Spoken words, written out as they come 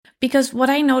Because what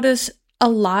I notice a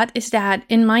lot is that,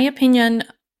 in my opinion,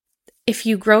 if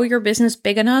you grow your business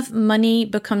big enough, money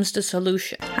becomes the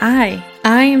solution. Hi,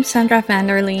 I am Sandra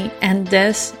Vanderlee, and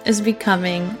this is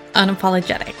Becoming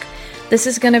Unapologetic. This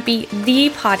is going to be the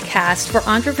podcast for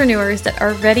entrepreneurs that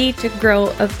are ready to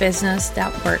grow a business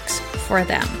that works for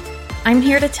them. I'm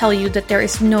here to tell you that there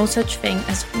is no such thing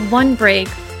as one break,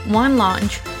 one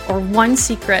launch, or one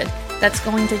secret that's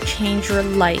going to change your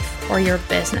life or your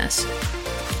business.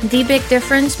 The big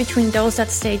difference between those that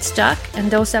stayed stuck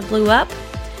and those that blew up: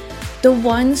 the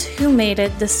ones who made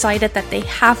it decided that they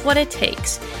have what it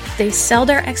takes, they sell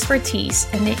their expertise,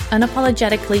 and they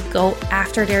unapologetically go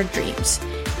after their dreams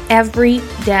every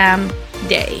damn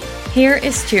day. Here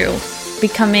is to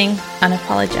Becoming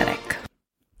Unapologetic.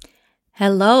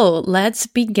 Hello, let's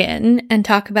begin and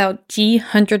talk about the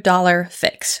 $100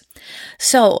 fix.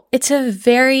 So it's a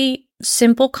very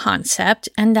simple concept,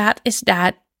 and that is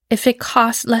that if it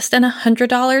costs less than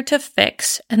 $100 to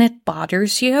fix and it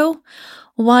bothers you,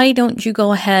 why don't you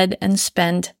go ahead and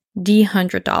spend the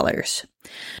 $100?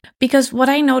 Because what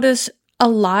I notice a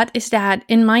lot is that,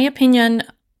 in my opinion,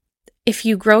 if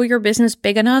you grow your business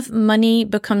big enough, money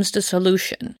becomes the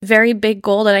solution. Very big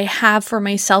goal that I have for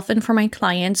myself and for my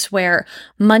clients, where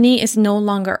money is no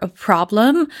longer a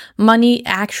problem. Money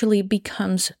actually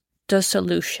becomes the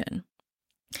solution.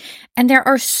 And there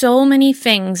are so many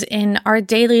things in our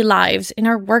daily lives, in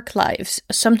our work lives,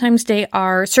 sometimes they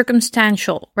are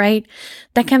circumstantial, right?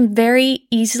 That can very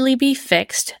easily be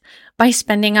fixed by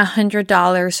spending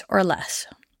 $100 or less.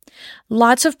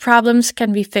 Lots of problems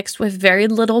can be fixed with very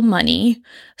little money,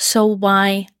 so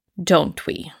why don't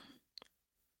we?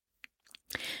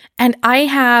 And I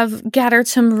have gathered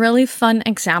some really fun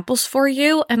examples for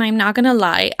you, and I'm not gonna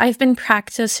lie, I've been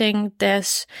practicing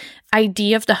this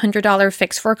idea of the $100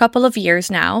 fix for a couple of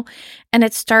years now, and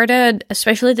it started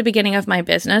especially at the beginning of my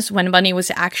business when money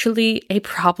was actually a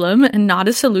problem and not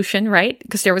a solution, right?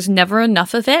 Because there was never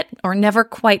enough of it, or never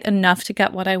quite enough to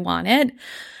get what I wanted.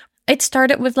 It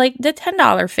started with like the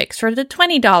 $10 fix or the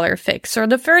 $20 fix or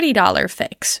the $30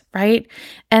 fix, right?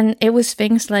 And it was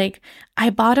things like,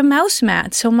 I bought a mouse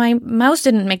mat so my mouse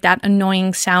didn't make that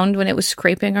annoying sound when it was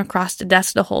scraping across the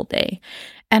desk the whole day.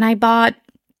 And I bought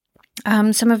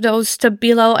some of those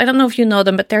Stabilo, I don't know if you know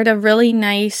them, but they're the really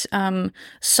nice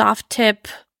soft tip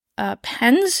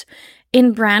pens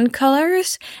in brand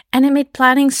colors, and it made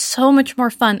planning so much more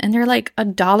fun. And they're like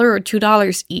 $1 or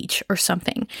 $2 each or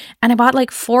something. And I bought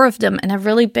like 4 of them and a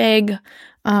really big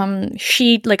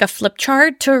sheet, like a flip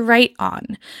chart to write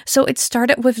on. So it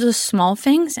started with the small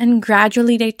things, and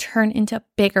gradually they turn into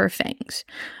bigger things,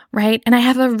 right? And I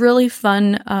have a really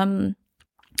fun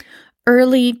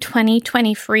early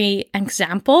 2023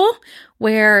 example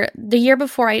where the year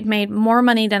before I'd made more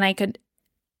money than I could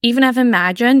even have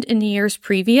imagined in the years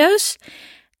previous.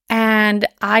 And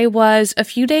I was a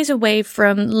few days away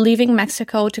from leaving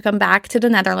Mexico to come back to the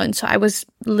Netherlands. So I was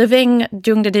doing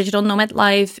the digital nomad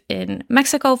life in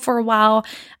Mexico for a while.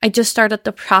 I just started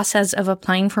the process of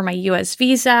applying for my US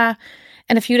visa.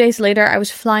 And a few days later, I was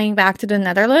flying back to the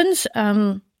Netherlands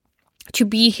to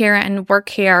be here and work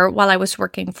here while I was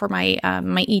working for my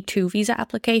E2 visa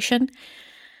application.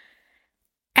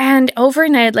 And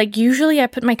overnight, like usually I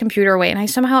put my computer away, and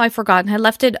I forgot, and I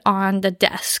left it on the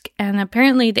desk. And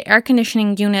apparently the air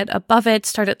conditioning unit above it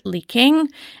started leaking.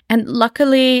 And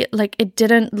luckily, like it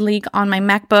didn't leak on my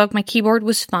MacBook. My keyboard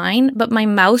was fine, but my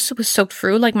mouse was soaked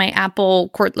through, like my Apple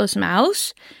cordless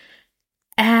mouse.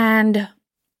 And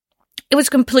it was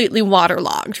completely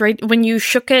waterlogged, right? When you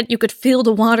shook it, you could feel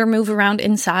the water move around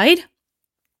inside.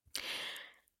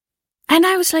 And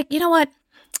I was like, you know what?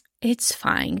 It's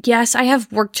fine. Yes, I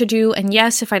have work to do. And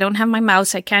yes, if I don't have my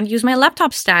mouse, I can't use my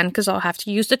laptop stand because I'll have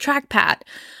to use the trackpad.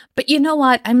 But you know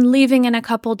what? I'm leaving in a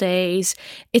couple days.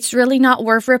 It's really not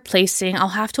worth replacing. I'll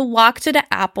have to walk to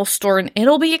the Apple store and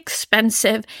it'll be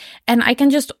expensive. And I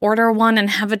can just order one and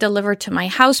have it delivered to my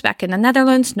house back in the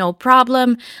Netherlands. No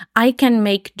problem. I can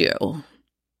make do.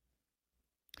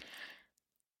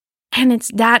 And it's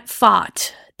that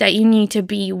thought that you need to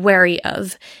be wary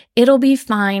of. It'll be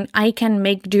fine. I can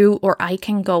make do, or I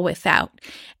can go without.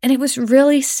 And it was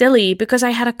really silly because I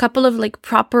had a couple of like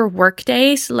proper work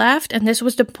days left. And this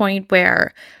was the point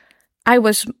where I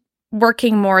was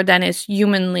working more than is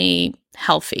humanly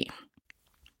healthy,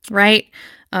 right?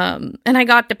 And I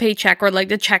got the paycheck, or like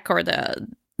the check, or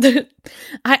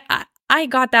I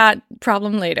got that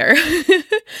problem later.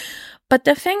 But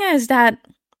the thing is that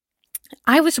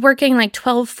I was working like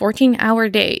 12, 14-hour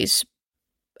days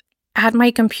at my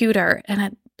computer,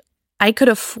 and I could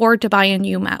afford to buy a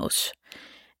new mouse.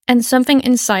 And something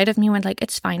inside of me went like,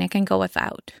 it's fine, I can go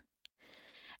without.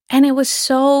 And it was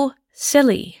so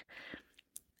silly.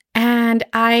 And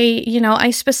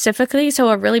I specifically, so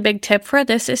a really big tip for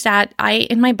this is that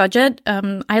in my budget,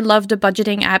 I love the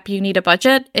budgeting app, You Need a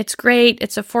Budget. It's great.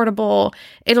 It's affordable.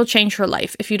 It'll change your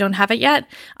life if you don't have it yet.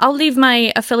 I'll leave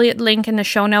my affiliate link in the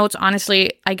show notes.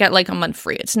 Honestly, I get like a month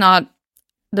free. It's not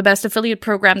the best affiliate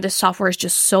program. This software is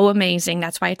just so amazing.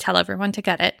 That's why I tell everyone to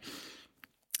get it.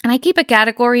 And I keep a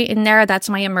category in there that's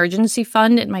my emergency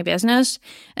fund in my business.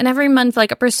 And every month,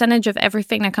 like a percentage of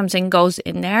everything that comes in goes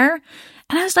in there.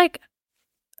 And I was like,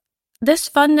 this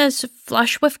fund is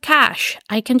flush with cash.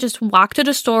 I can just walk to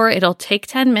the store. It'll take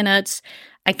 10 minutes.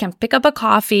 I can pick up a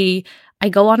coffee. I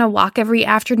go on a walk every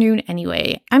afternoon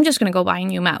anyway. I'm just going to go buy a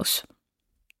new mouse.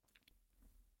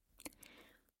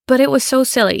 But it was so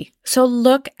silly. So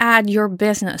look at your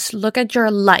business. Look at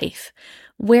your life.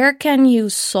 Where can you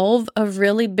solve a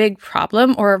really big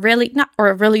problem or a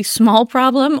really small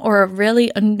problem or a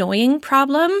really annoying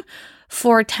problem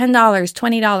for $10,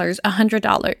 $20,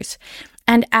 $100?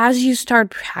 And as you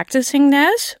start practicing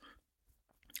this,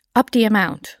 up the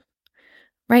amount,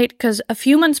 right? Because a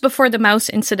few months before the mouse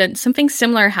incident, something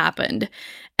similar happened.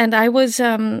 And I was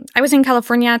in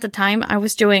California at the time. I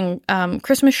was doing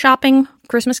Christmas shopping,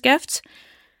 Christmas gifts.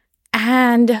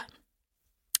 And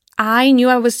I knew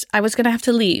I was going to have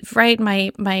to leave, right?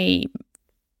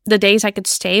 The days I could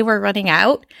stay were running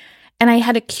out, and I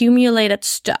had accumulated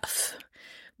stuff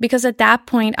because at that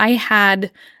point I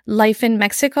had Life in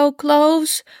Mexico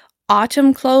clothes,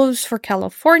 autumn clothes for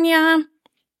California.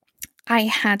 I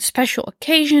had special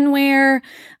occasion wear.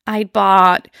 I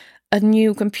bought a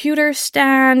new computer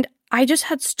stand. I just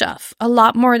had stuff, a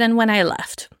lot more than when I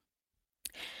left.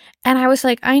 And I was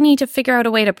like, I need to figure out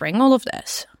a way to bring all of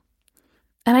this.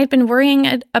 And I'd been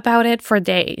worrying about it for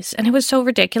days, and it was so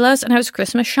ridiculous. And I was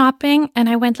Christmas shopping, and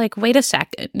I went like, wait a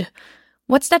second.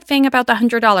 What's that thing about the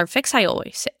 $100 fix I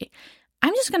always say?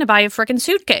 I'm just going to buy a freaking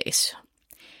suitcase.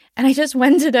 And I just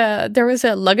went to there was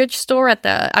a luggage store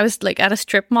I was like at a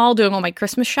strip mall doing all my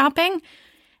Christmas shopping.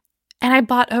 And I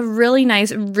bought a really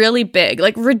nice, really big,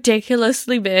 like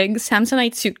ridiculously big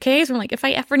Samsonite suitcase. I'm like, if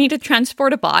I ever need to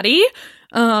transport a body,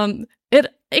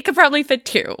 it could probably fit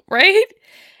two, right?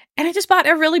 And I just bought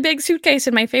a really big suitcase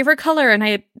in my favorite color, and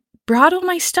I brought all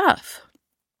my stuff.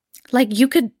 Like, you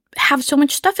could have so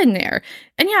much stuff in there.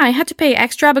 And yeah, I had to pay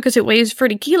extra because it weighs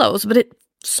 30 kilos, but it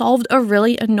solved a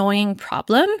really annoying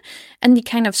problem. And the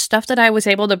kind of stuff that I was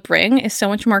able to bring is so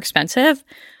much more expensive.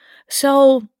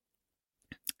 So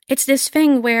it's this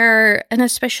thing where, and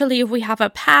especially if we have a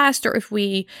past or if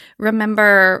we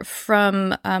remember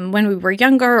from when we were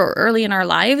younger or early in our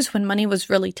lives when money was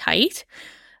really tight,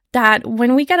 that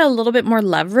when we get a little bit more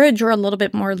leverage or a little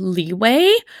bit more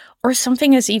leeway, or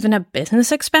something is even a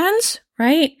business expense,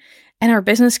 right? And our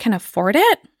business can afford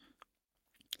it,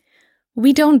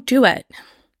 we don't do it.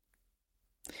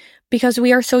 Because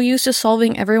we are so used to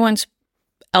solving everyone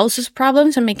else's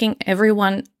problems and making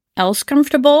everyone else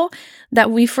comfortable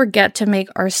that we forget to make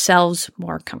ourselves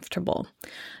more comfortable.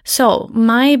 So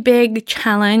my big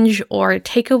challenge or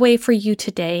takeaway for you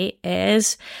today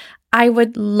is I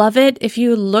would love it if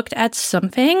you looked at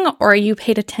something or you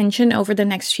paid attention over the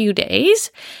next few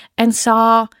days and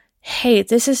saw, hey,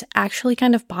 this is actually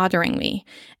kind of bothering me.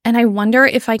 And I wonder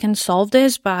if I can solve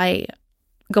this by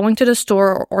going to the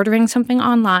store or ordering something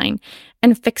online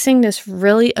and fixing this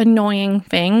really annoying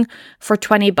thing for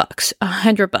 $20, $100,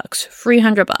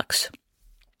 $300.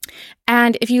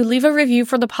 And if you leave a review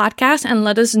for the podcast and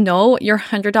let us know what your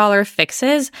 $100 fix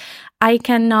is, I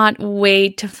cannot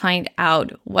wait to find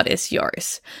out what is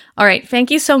yours. All right.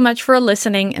 Thank you so much for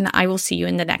listening, and I will see you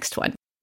in the next one.